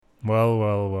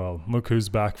Well. Look who's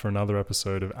back for another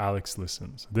episode of Alex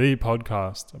Listens, the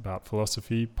podcast about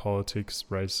philosophy, politics,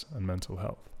 race, and mental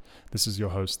health. This is your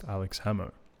host, Alex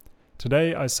Hamo.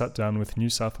 Today, I sat down with New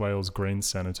South Wales Greens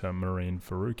Senator Mehreen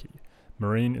Faruqi.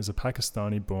 Mehreen is a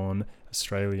Pakistani-born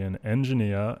Australian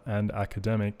engineer and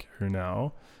academic who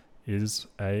now is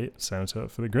a senator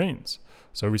for the Greens.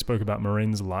 So we spoke about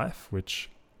Mehreen's life, which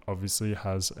obviously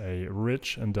has a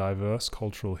rich and diverse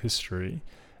cultural history,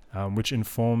 which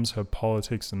informs her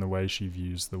politics and the way she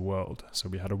views the world. So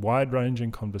we had a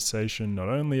wide-ranging conversation not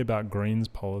only about Greens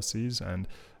policies and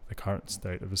the current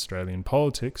state of Australian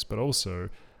politics, but also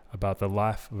about the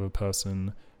life of a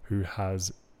person who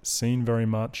has seen very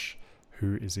much,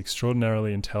 who is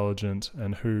extraordinarily intelligent,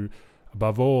 and who,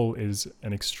 above all, is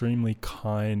an extremely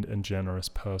kind and generous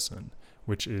person,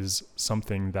 which is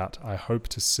something that I hope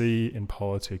to see in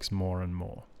politics more and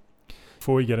more.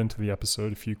 Before we get into the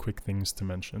episode, a few quick things to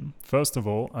mention. First of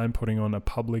all, I'm putting on a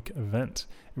public event.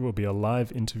 It will be a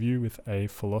live interview with a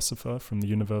philosopher from the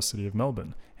University of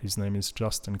Melbourne. His name is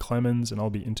Justin Clemens, and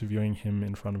I'll be interviewing him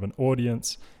in front of an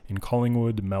audience in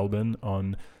Collingwood, Melbourne,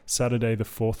 on Saturday the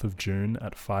 4th of June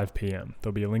at 5 p.m.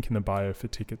 There'll be a link in the bio for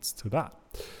tickets to that.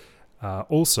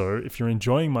 Also, if you're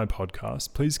enjoying my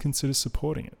podcast, please consider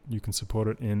supporting it. You can support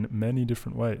it in many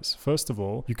different ways. First of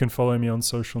all, you can follow me on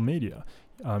social media.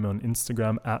 I'm on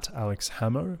Instagram at Alex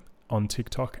Hamo, on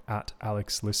TikTok at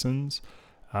Alex Listens.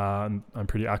 I'm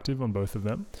pretty active on both of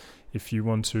them. If you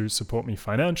want to support me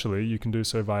financially, you can do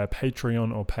so via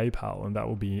Patreon or PayPal, and that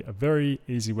will be a very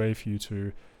easy way for you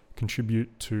to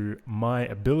contribute to my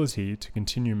ability to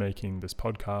continue making this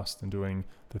podcast and doing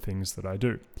the things that I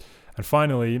do. And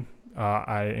finally,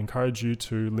 I encourage you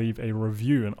to leave a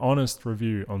review, an honest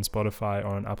review on Spotify or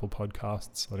on Apple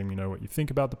Podcasts, letting me know what you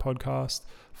think about the podcast.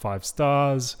 5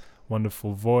 stars,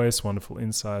 wonderful voice, wonderful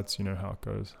insights, you know how it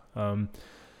goes.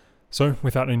 So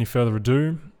without any further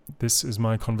ado, this is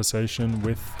my conversation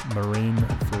with Mehreen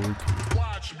Faruqi.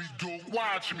 Watch me, dude,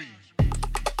 watch me.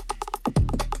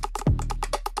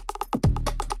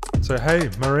 So hey,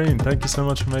 Mehreen, thank you so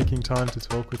much for making time to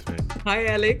talk with me. Hi,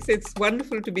 Alex. It's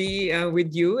wonderful to be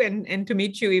with you and to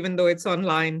meet you, even though it's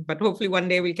online. But hopefully one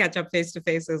day we'll catch up face to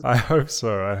face as well. I hope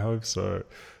so.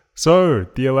 So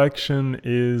the election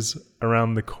is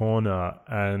around the corner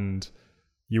and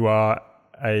you are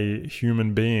a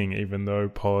human being, even though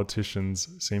politicians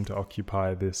seem to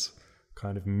occupy this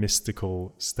kind of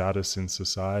mystical status in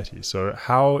society. So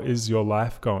how is your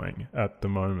life going at the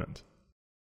moment?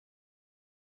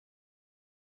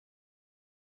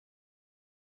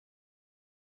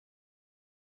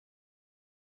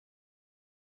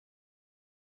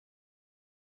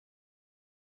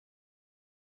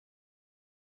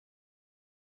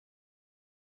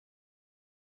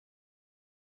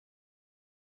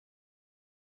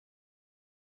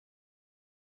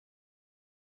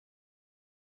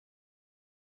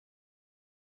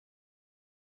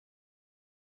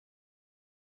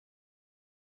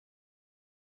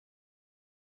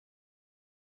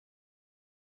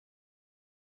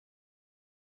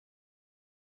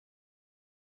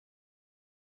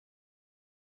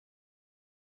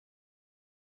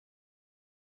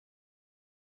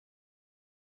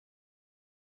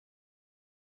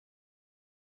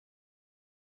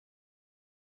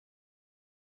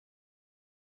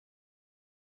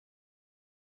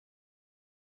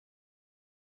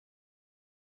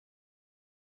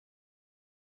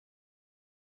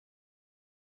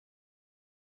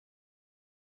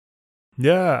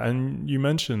 Yeah, and you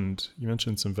mentioned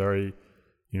some very,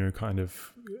 kind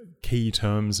of key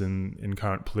terms in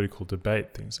current political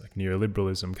debate, things like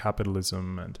neoliberalism,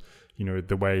 capitalism, and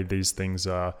the way these things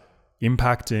are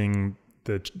impacting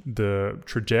the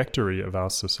trajectory of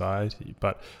our society.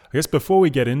 But I guess before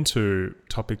we get into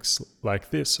topics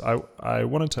like this, I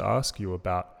wanted to ask you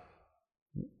about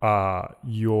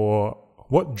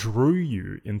what drew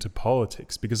you into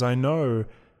politics, because I know,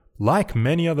 like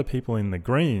many other people in the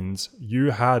Greens, you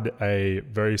had a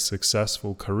very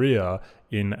successful career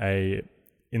in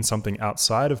something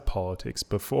outside of politics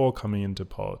before coming into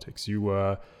politics. You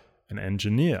were an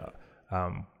engineer,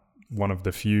 one of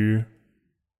the few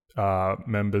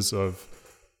members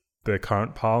of the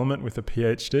current parliament with a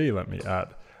PhD, let me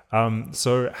add.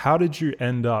 So how did you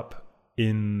end up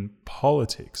in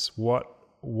politics? What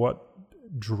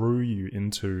drew you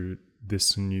into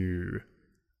this new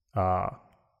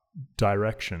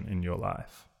direction in your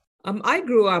life? I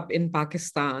grew up in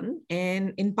Pakistan,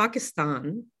 and in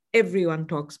Pakistan, everyone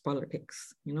talks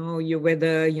politics.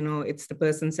 Whether, it's the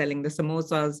person selling the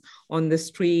samosas on the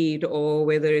street, or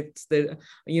whether it's the,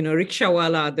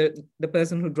 rickshawala, the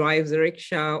person who drives a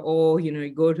rickshaw, or, you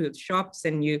go to the shops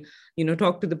and you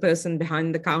talk to the person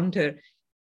behind the counter.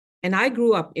 And I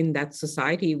grew up in that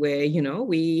society where,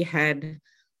 we had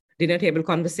dinner table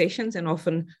conversations and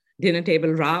often dinner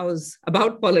table rows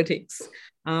about politics.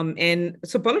 And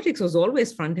so politics was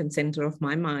always front and center of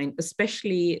my mind,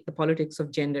 especially the politics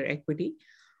of gender equity.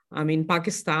 I mean,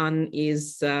 Pakistan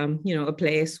is, a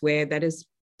place where that is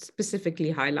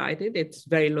specifically highlighted. It's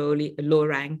very low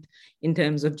ranked in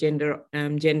terms of gender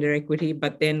equity.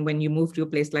 But then when you move to a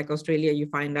place like Australia, you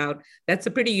find out that's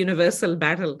a pretty universal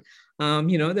battle.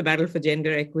 The battle for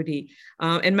gender equity.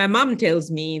 And my mom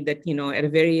tells me that, at a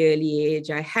very early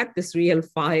age, I had this real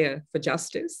fire for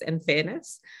justice and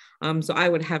fairness. So I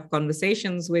would have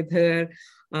conversations with her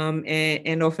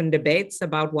and often debates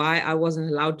about why I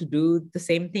wasn't allowed to do the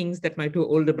same things that my two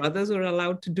older brothers were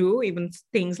allowed to do, even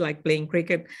things like playing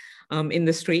cricket in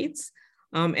the streets.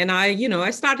 And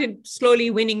I started slowly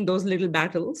winning those little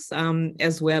battles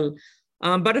as well.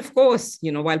 But of course,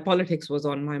 while politics was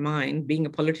on my mind, being a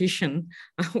politician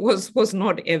was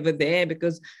not ever there,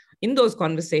 because in those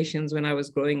conversations when I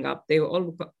was growing up, they were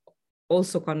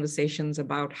also conversations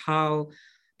about how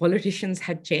politicians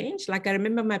had changed. Like, I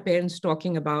remember my parents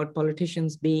talking about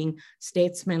politicians being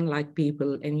statesmen-like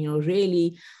people and,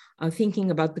 really thinking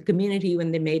about the community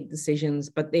when they made decisions,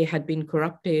 but they had been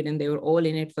corrupted and they were all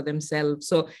in it for themselves.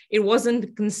 So it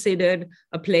wasn't considered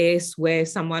a place where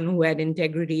someone who had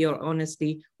integrity or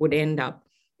honesty would end up.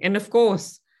 And of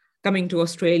course, coming to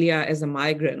Australia as a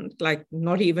migrant, like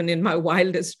not even in my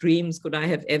wildest dreams could I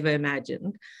have ever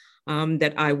imagined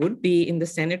that I would be in the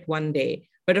Senate one day.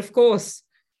 But of course,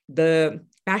 the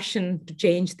passion to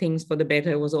change things for the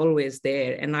better was always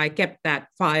there. And I kept that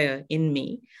fire in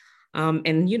me.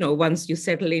 And, once you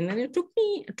settle in, and it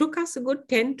took us a good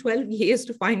 10, 12 years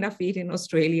to find our feet in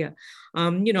Australia.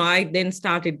 I then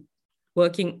started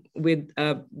working with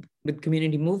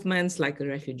community movements like the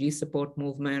refugee support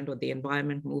movement or the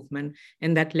environment movement.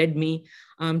 And that led me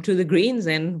to the Greens,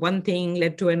 and one thing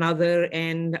led to another.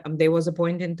 And there was a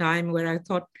point in time where I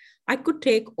thought I could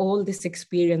take all this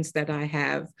experience that I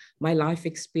have, my life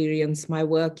experience, my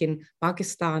work in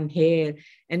Pakistan here,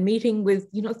 and meeting with,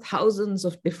 thousands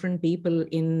of different people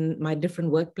in my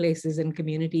different workplaces and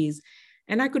communities.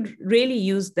 And I could really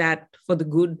use that for the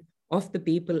good of the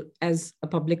people as a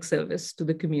public service to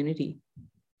the community.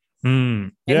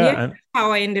 And that's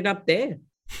how I ended up there.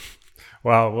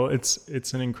 Wow. Well,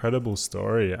 it's an incredible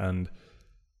story. And,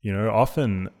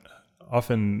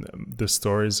 often the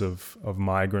stories of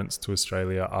migrants to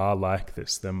Australia are like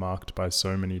this. They're marked by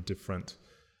so many different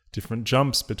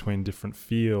jumps between different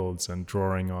fields and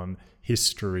drawing on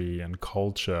history and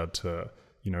culture to,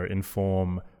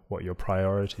 inform what your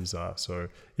priorities are. So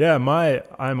yeah,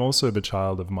 I'm also the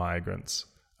child of migrants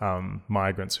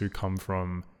who come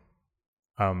from,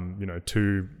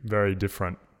 two very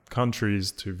different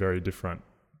countries, two very different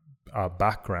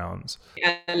backgrounds.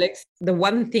 Alex, the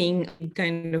one thing I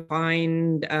kind of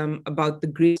find about the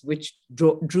Greeks, which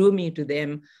drew me to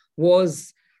them,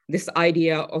 was this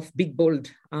idea of big,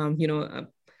 bold,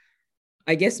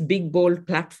 big, bold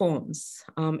platforms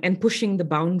and pushing the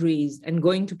boundaries and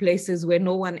going to places where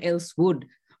no one else would,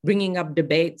 bringing up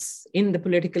debates in the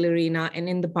political arena and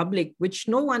in the public, which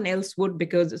no one else would,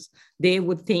 because they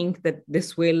would think that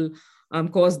this will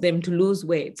cause them to lose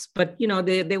weights. But,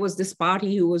 there was this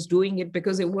party who was doing it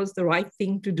because it was the right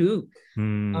thing to do.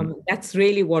 That's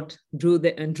really what drew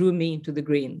me to the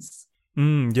Greens.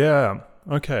 Yeah.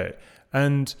 Okay.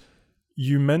 And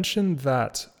you mentioned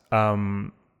that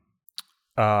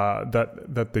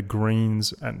that the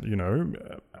Greens, and,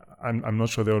 I'm not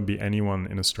sure there would be anyone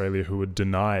in Australia who would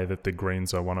deny that the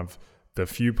Greens are one of the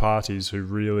few parties who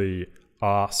really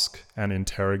ask and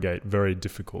interrogate very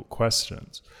difficult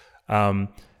questions.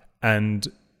 And,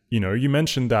 you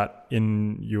mentioned that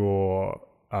in your,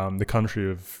 the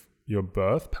country of your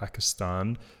birth,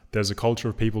 Pakistan, there's a culture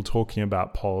of people talking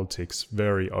about politics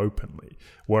very openly.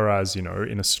 Whereas,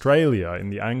 in Australia, in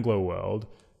the Anglo world,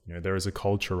 there is a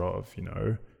culture of,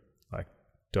 like,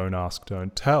 don't ask,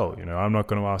 don't tell. I'm not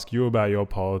going to ask you about your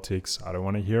politics. I don't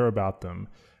want to hear about them.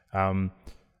 And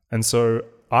so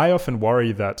I often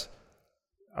worry that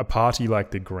a party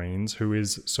like the Greens, who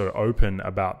is so open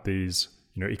about these,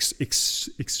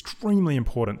 extremely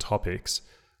important topics,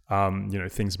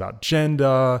 things about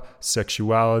gender,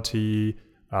 sexuality,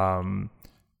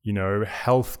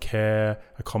 healthcare,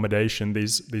 accommodation,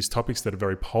 these topics that are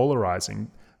very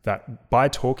polarizing, that by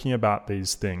talking about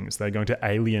these things, they're going to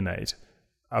alienate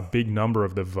a big number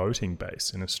of the voting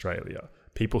base in Australia,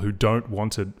 people who don't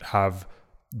want to have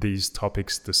these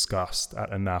topics discussed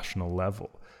at a national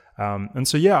level. And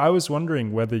so, I was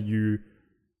wondering what your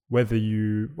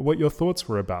thoughts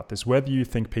were about this, whether you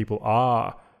think people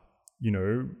are,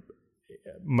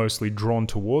 mostly drawn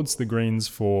towards the Greens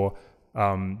for,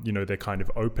 their kind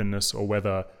of openness, or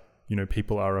whether,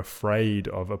 people are afraid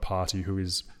of a party who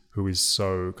is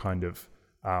so kind of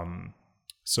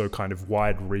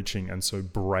wide-reaching and so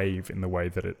brave in the way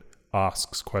that it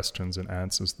asks questions and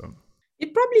answers them.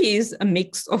 It probably is a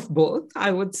mix of both,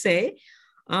 I would say.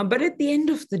 But at the end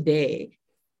of the day,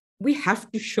 we have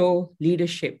to show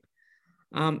leadership.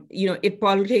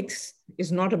 Politics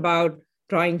is not about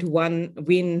trying to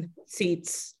win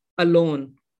seats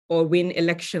alone or win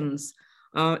elections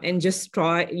and just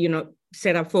try,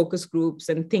 set up focus groups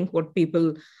and think what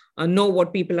people know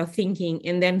what people are thinking,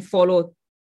 and then follow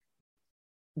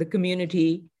the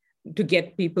community to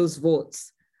get people's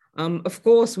votes. Of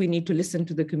course, we need to listen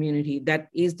to the community. That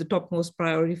is the topmost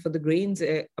priority for the Greens,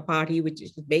 a party which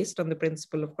is based on the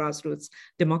principle of grassroots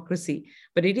democracy.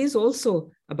 But it is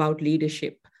also about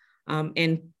leadership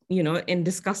and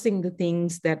discussing the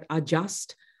things that are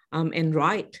just and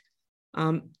right.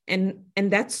 And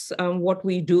that's what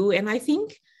we do. And I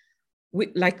think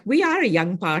we are a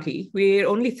young party. We're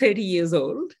only 30 years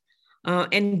old.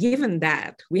 And given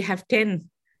that, we have 10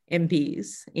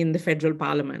 MPs in the federal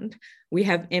parliament. We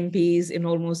have MPs in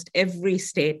almost every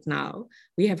state now.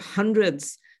 We have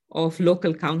hundreds of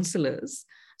local councillors.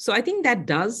 So I think that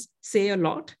does say a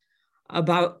lot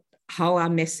about how our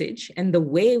message and the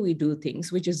way we do things,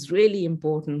 which is really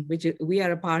important, we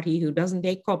are a party who doesn't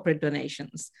take corporate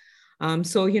donations.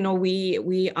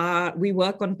 We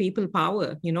work on people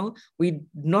power, we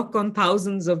knock on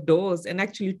thousands of doors and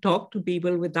actually talk to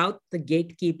people without the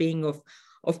gatekeeping of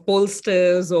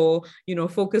pollsters or,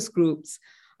 focus groups.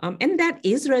 And that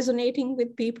is resonating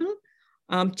with people.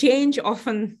 Change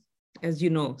often, as you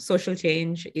know, social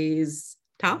change is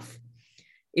tough.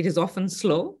 It is often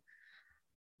slow,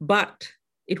 but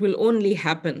it will only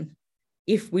happen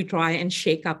if we try and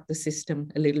shake up the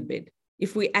system a little bit.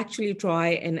 If we actually try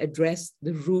and address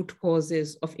the root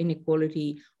causes of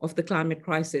inequality, of the climate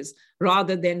crisis,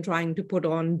 rather than trying to put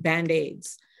on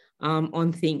Band-Aids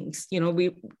on things.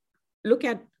 We look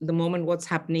at the moment what's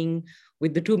happening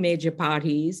with the two major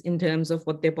parties in terms of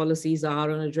what their policies are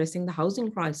on addressing the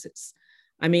housing crisis.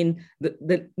 I mean,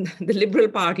 the Liberal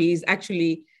Party is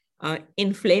actually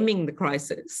inflaming the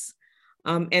crisis,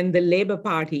 and the Labour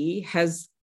Party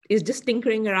is just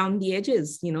tinkering around the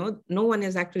edges. No one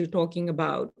is actually talking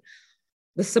about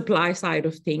the supply side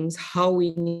of things, how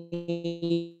we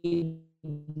need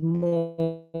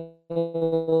more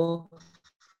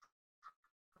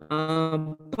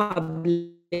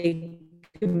public,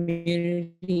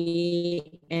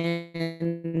 community,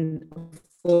 and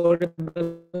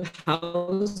affordable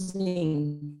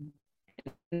housing.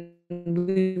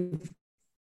 And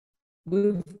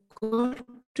we've got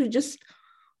to just,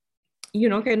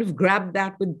 kind of grab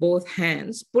that with both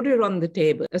hands, put it on the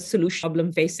table. A solution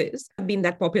problem faces have been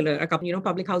that popular. A couple,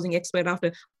 public housing expert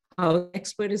after housing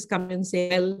expert is coming and say,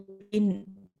 well, we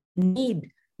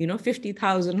need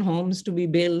 50,000 homes to be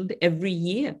built every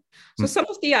year. So some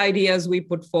of the ideas we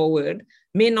put forward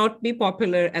may not be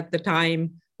popular at the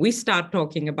time we start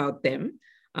talking about them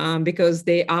because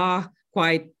they are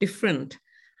quite different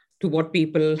to what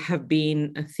people have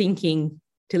been thinking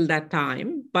till that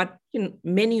time. But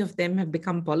many of them have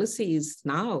become policies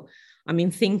now. I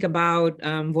mean, think about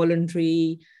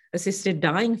voluntary assisted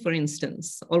dying, for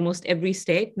instance. Almost every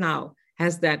state now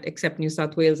has that except New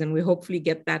South Wales, and we hopefully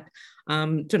get that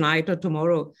tonight or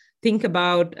tomorrow. Think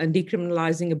about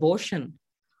decriminalizing abortion.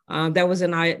 That was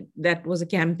a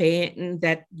campaign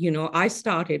that I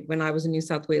started when I was in New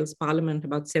South Wales Parliament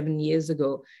about 7 years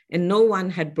ago, and no one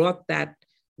had brought that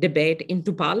debate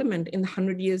into Parliament in the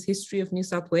 100 years history of New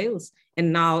South Wales,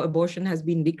 and now abortion has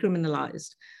been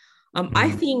decriminalized.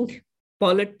 I think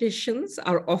politicians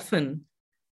are often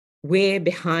way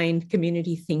behind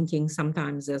community thinking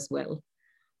sometimes as well.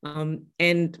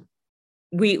 And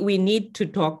we need to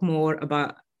talk more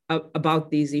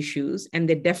about these issues, and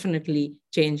they definitely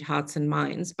change hearts and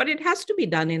minds, but it has to be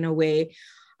done in a way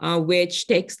which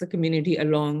takes the community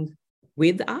along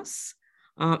with us.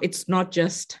 It's not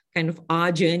just kind of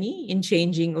our journey in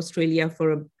changing Australia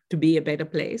to be a better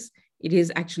place. It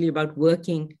is actually about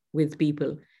working with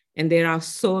people. And there are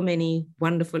so many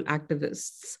wonderful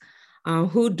activists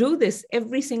who do this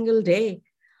every single day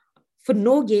for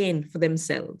no gain for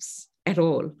themselves at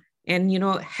all. And,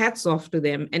 hats off to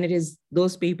them. And it is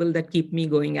those people that keep me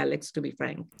going, Alex, to be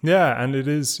frank. Yeah, and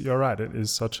you're right, it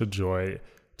is such a joy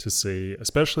to see,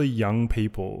 especially young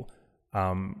people,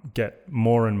 get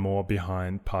more and more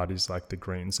behind parties like the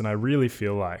Greens. And I really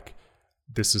feel like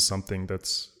this is something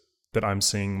that I'm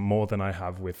seeing more than I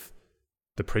have with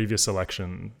the previous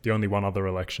election, the only one other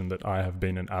election that I have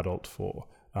been an adult for,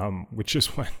 which is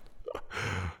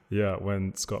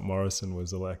when Scott Morrison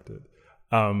was elected.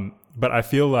 But I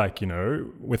feel like,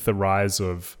 with the rise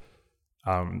of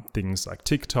things like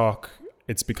TikTok,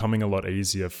 it's becoming a lot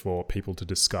easier for people to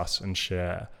discuss and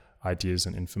share ideas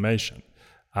and information.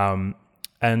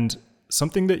 And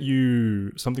something that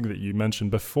you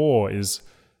mentioned before is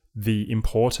the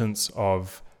importance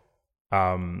of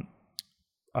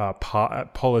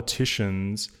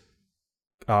politicians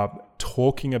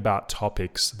talking about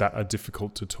topics that are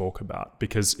difficult to talk about.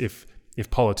 Because if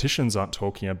politicians aren't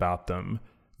talking about them,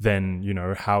 then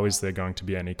how is there going to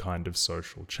be any kind of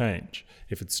social change?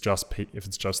 If it's just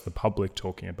the public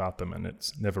talking about them and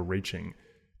it's never reaching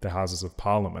the Houses of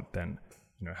Parliament, then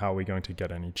how are we going to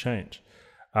get any change?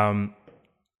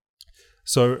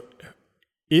 So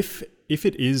if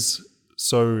it is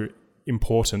so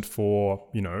important for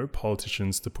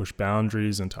politicians to push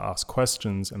boundaries and to ask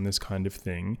questions and this kind of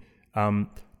thing,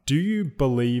 do you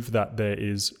believe that there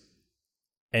is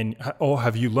or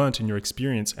have you learnt in your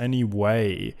experience any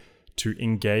way to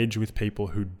engage with people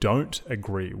who don't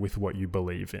agree with what you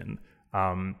believe in,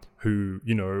 who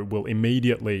will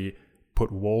immediately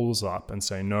put walls up and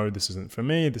say, no, this isn't for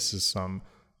me, this is some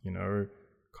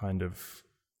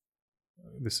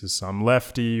this is some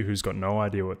lefty who's got no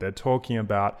idea what they're talking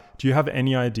about? Do you have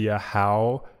any idea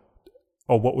how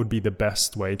or what would be the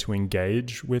best way to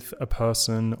engage with a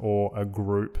person or a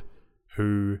group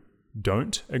who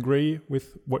don't agree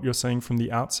with what you're saying from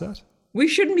the outset? We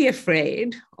shouldn't be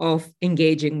afraid of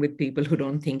engaging with people who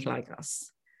don't think like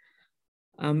us.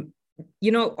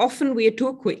 Often we are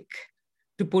too quick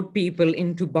to put people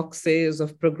into boxes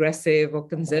of progressive or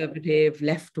conservative,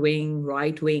 left-wing,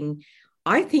 right-wing.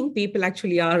 I think people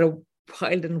actually are a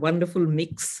wild and wonderful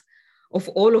mix of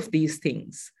all of these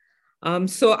things.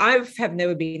 So I have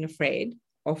never been afraid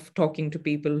of talking to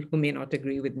people who may not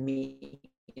agree with me.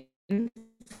 In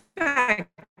fact,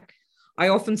 I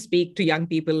often speak to young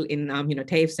people in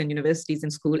TAFEs and universities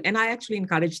and school, and I actually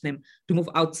encourage them to move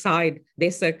outside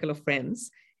their circle of friends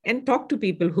and talk to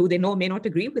people who they know may not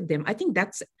agree with them. I think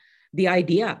that's the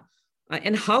idea.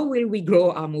 And how will we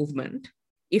grow our movement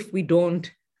if we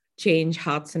don't change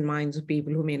hearts and minds of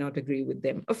people who may not agree with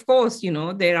them? Of course,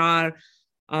 there are,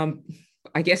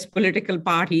 political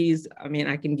parties.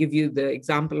 I can give you the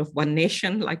example of One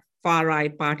Nation, like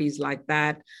far-right parties like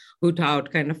that, who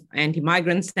tout kind of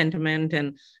anti-migrant sentiment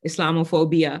and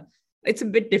Islamophobia. It's a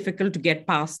bit difficult to get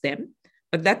past them,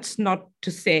 but that's not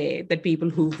to say that people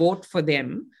who vote for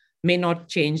them may not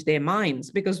change their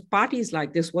minds, because parties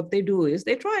like this, what they do is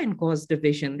they try and cause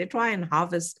division, they try and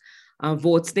harvest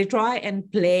votes, they try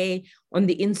and play on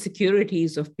the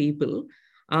insecurities of people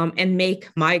and make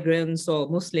migrants or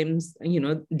Muslims,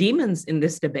 demons in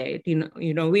this debate.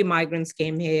 We migrants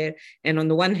came here, and on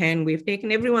the one hand, we've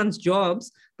taken everyone's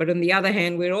jobs, but on the other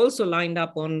hand, we're also lined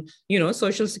up on,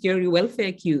 social security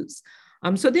welfare queues.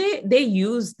 So they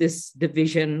use this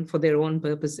division for their own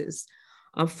purposes.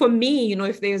 For me,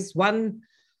 if there's one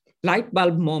light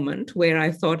bulb moment where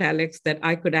I thought, Alex, that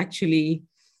I could actually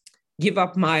give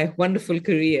up my wonderful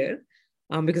career,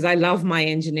 because I love my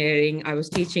engineering. I was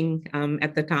teaching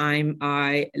at the time.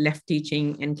 I left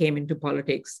teaching and came into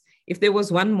politics. If there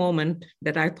was one moment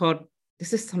that I thought,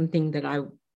 this is something that I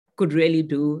could really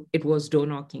do, it was door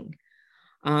knocking.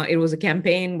 It was a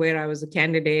campaign where I was a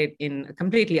candidate in a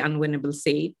completely unwinnable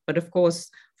seat. But of course,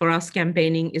 for us,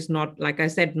 campaigning is not, like I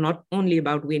said, not only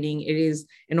about winning. It is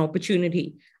an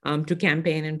opportunity to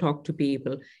campaign and talk to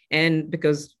people. And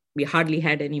because we hardly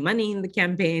had any money in the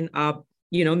campaign, our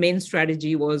main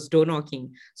strategy was door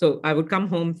knocking. So I would come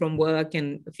home from work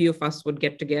and a few of us would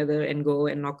get together and go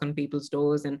and knock on people's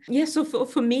doors. And so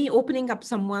for me, opening up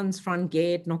someone's front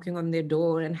gate, knocking on their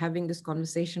door and having this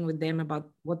conversation with them about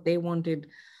what they wanted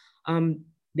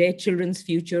their children's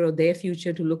future or their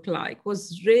future to look like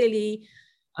was really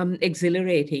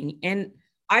exhilarating. And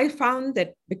I found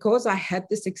that because I had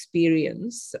this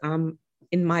experience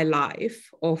in my life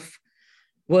of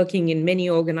working in many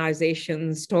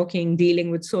organizations,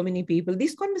 dealing with so many people,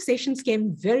 these conversations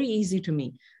came very easy to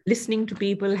me. Listening to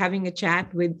people, having a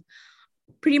chat with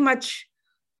pretty much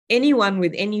anyone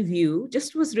with any view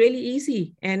just was really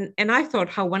easy. And I thought,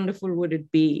 how wonderful would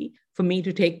it be for me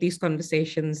to take these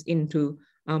conversations into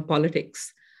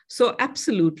politics? So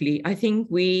absolutely, I think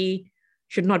we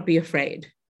should not be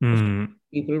afraid of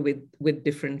people with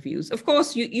different views. Of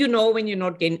course, when you're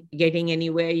not getting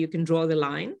anywhere, you can draw the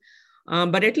line.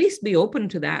 but at least be open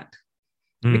to that.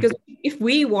 Because if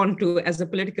we want to, as a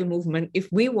political movement,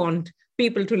 if we want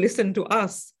people to listen to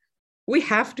us, we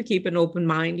have to keep an open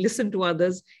mind, listen to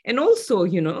others, and also,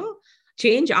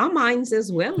 change our minds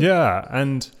as well. Yeah,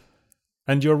 and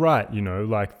you're right,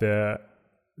 like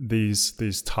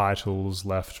these titles,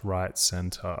 left, right,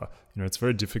 center, it's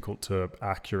very difficult to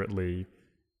accurately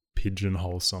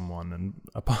pigeonhole someone. And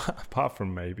apart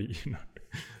from maybe,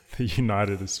 the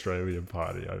United Australia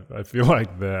Party, I feel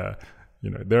like they're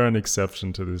an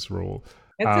exception to this rule.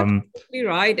 That's absolutely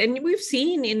right. And we've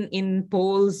seen in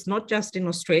polls, not just in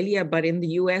Australia, but in the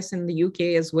US and the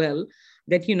UK as well,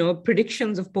 that,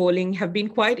 predictions of polling have been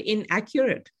quite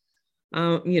inaccurate.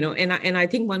 And I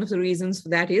think one of the reasons for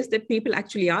that is that people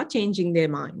actually are changing their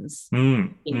minds.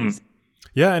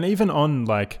 Yeah, and even on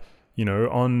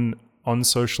on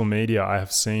social media, I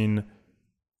have seen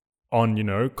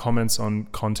on, comments on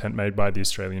content made by the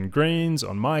Australian Greens,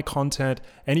 on my content,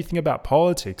 anything about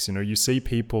politics, you see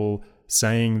people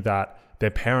saying that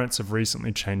their parents have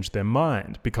recently changed their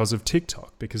mind because of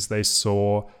TikTok, because they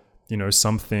saw,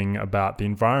 something about the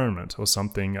environment or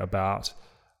something about,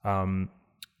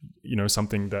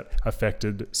 something that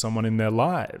affected someone in their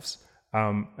lives.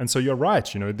 And so you're right,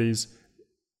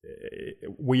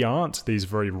 we aren't these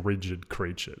very rigid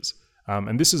creatures.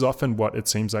 And this is often what it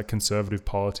seems like conservative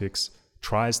politics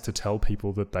tries to tell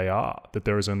people that they are, that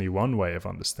there is only one way of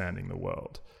understanding the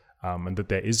world, and that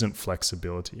there isn't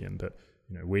flexibility, and that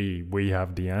we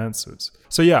have the answers.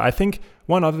 So yeah, I think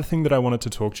one other thing that I wanted to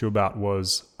talk to you about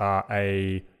was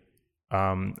a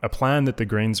plan that the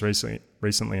Greens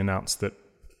recently announced that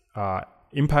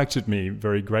impacted me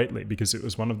very greatly, because it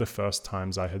was one of the first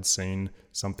times I had seen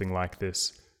something like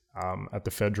this at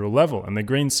the federal level. And the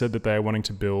Greens said that they are wanting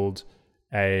to build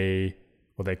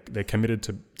they're committed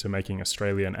to making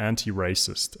Australia an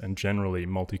anti-racist and generally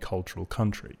multicultural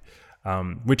country,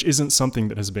 which isn't something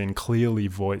that has been clearly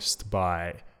voiced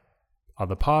by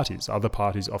other parties. Other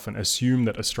parties often assume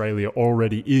that Australia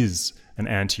already is an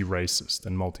anti-racist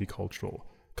and multicultural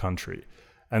country.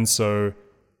 And so,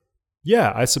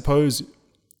 yeah, I suppose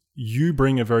you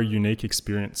bring a very unique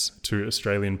experience to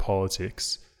Australian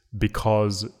politics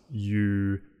because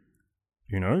you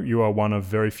are one of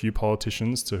very few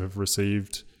politicians to have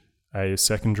received a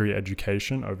secondary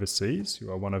education overseas.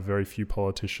 You are one of very few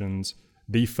politicians,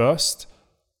 the first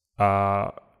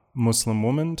Muslim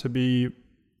woman to be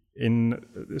in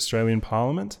the Australian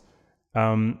Parliament.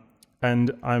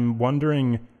 And I'm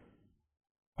wondering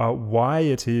what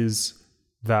it is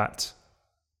that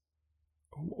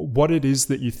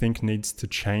you think needs to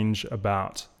change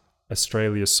about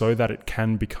Australia so that it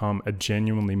can become a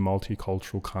genuinely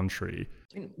multicultural country.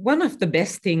 One of the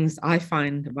best things I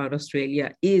find about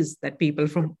Australia is that people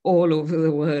from all over the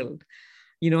world,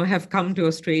 have come to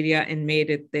Australia and made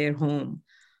it their home.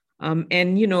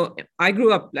 And, I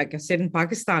grew up, like I said, in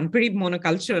Pakistan, pretty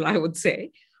monocultural, I would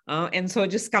say. And so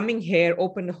just coming here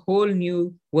opened a whole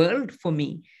new world for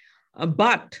me.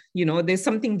 But, there's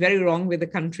something very wrong with the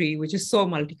country, which is so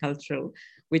multicultural,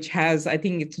 which has, I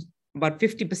think it's about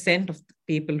 50% of the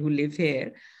people who live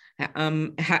here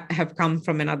have come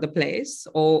from another place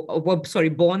or were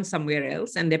born somewhere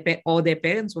else, and their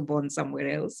parents were born somewhere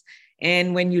else.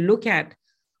 And when you look at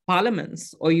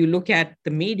parliaments, or you look at the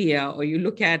media, or you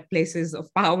look at places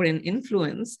of power and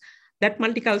influence, that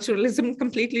multiculturalism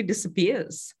completely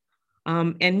disappears.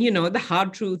 And, the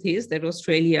hard truth is that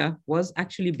Australia was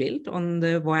actually built on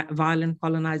the violent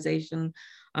colonization,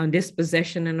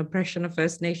 dispossession and oppression of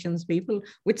First Nations people,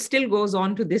 which still goes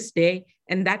on to this day.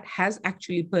 And that has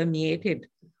actually permeated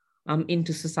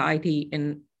into society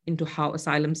and into how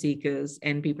asylum seekers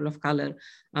and people of color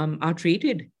are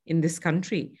treated in this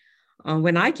country.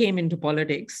 When I came into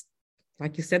politics,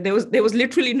 like you said, there was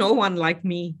literally no one like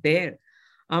me there.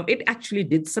 It actually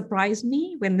did surprise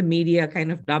me when the media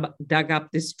kind of dug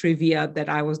up this trivia that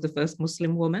I was the first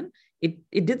Muslim woman.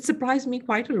 It did surprise me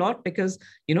quite a lot because,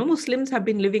 Muslims have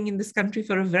been living in this country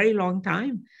for a very long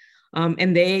time.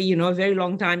 And they, a very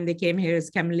long time, they came here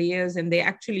as Cameliers, and they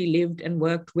actually lived and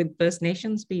worked with First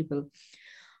Nations people.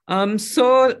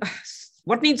 So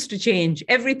what needs to change?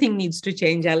 Everything needs to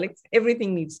change, Alex.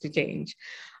 Everything needs to change.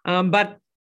 But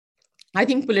I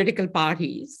think political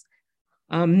parties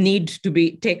need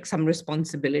to take some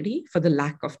responsibility for the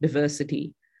lack of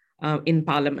diversity in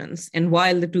parliaments. And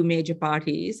while the two major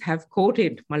parties have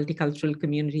quoted multicultural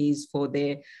communities for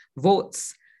their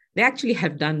votes, they actually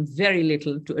have done very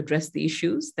little to address the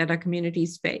issues that our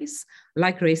communities face,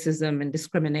 like racism and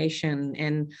discrimination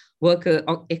and worker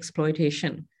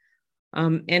exploitation.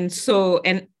 And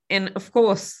of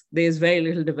course, there's very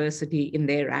little diversity in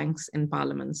their ranks in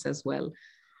parliaments as well.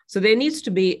 So there needs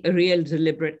to be a real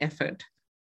deliberate effort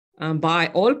by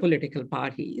all political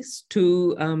parties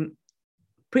to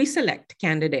pre-select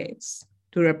candidates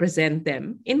to represent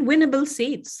them in winnable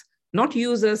seats, not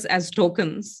use us as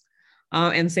tokens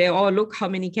and say, oh, look how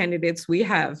many candidates we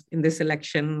have in this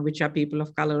election, which are people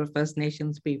of color or First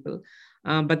Nations people.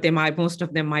 But most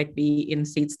of them might be in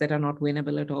seats that are not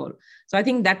winnable at all. So I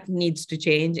think that needs to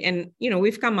change. And,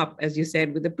 we've come up, as you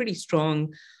said, with a pretty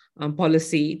strong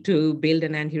policy to build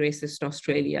an anti-racist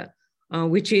Australia,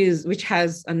 which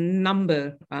has a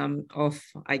number of,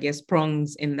 I guess,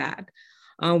 prongs in that.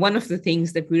 One of the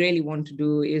things that we really want to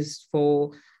do is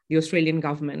for the Australian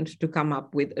government to come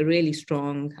up with a really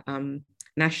strong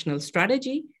national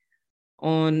strategy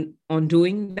on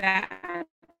doing that,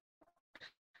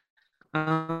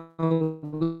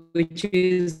 which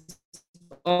is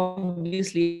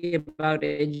obviously about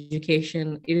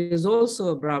education. It is also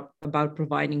about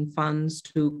providing funds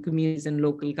to communities and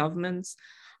local governments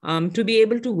to be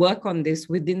able to work on this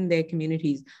within their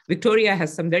communities. Victoria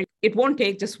has it won't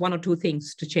take just one or two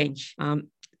things to change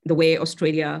the way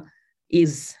Australia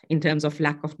is in terms of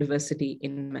lack of diversity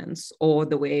in men's, or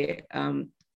the way,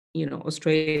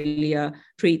 Australia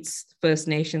treats First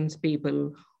Nations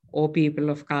people or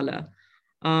people of color.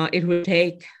 It will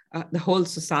take the whole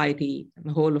society and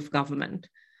the whole of government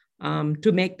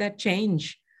to make that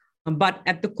change. But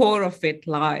at the core of it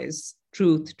lies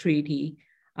truth, treaty,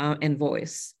 and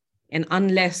voice. And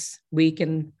unless we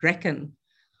can reckon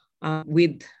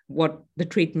with what the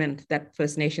treatment that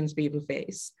First Nations people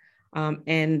face,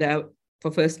 and for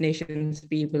First Nations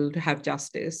people to have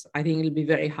justice, I think it'll be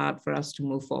very hard for us to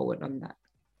move forward on that.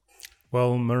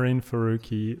 Well, Mehreen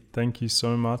Faruqi, thank you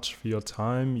so much for your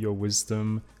time, your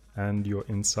wisdom, and your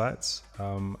insights.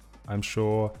 I'm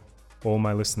sure all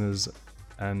my listeners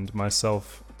and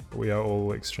myself, we are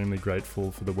all extremely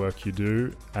grateful for the work you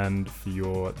do and for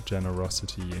your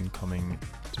generosity in coming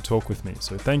to talk with me.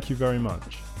 So thank you very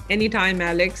much. Anytime,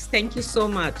 Alex. Thank you so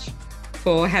much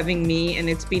for having me. And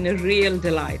it's been a real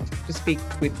delight to speak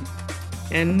with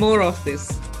you. And more of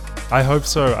this. I hope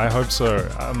so.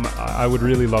 I would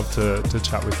really love to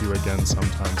chat with you again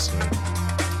sometime soon.